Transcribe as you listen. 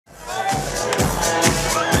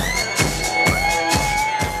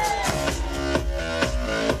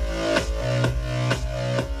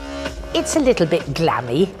It's a little bit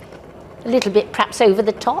glammy, a little bit perhaps over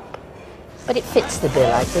the top, but it fits the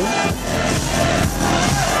bill, I think.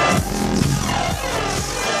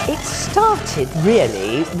 It started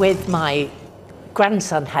really with my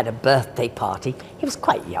grandson had a birthday party. He was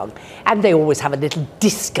quite young, and they always have a little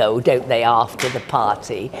disco, don't they, after the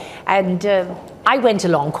party? And I went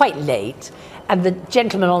along quite late, and the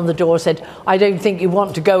gentleman on the door said, "I don't think you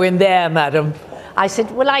want to go in there, madam." I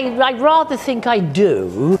said, "Well, I rather think I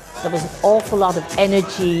do." There was an awful lot of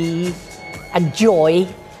energy and joy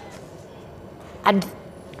and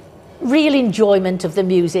real enjoyment of the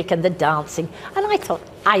music and the dancing. And I thought,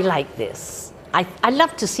 I like this. I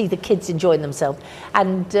love to see the kids enjoying themselves.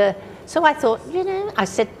 And so I thought, you know, I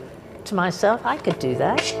said to myself, I could do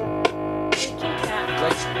that.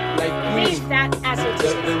 Leave that as it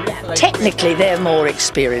is. Yeah. Technically, they're more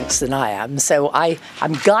experienced than I am, so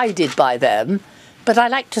I'm guided by them. But I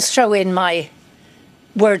like to throw in my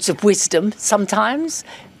words of wisdom sometimes.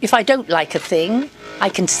 If I don't like a thing, I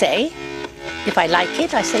can say. If I like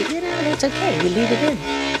it, I say, you know, it's okay, we leave it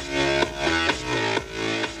in.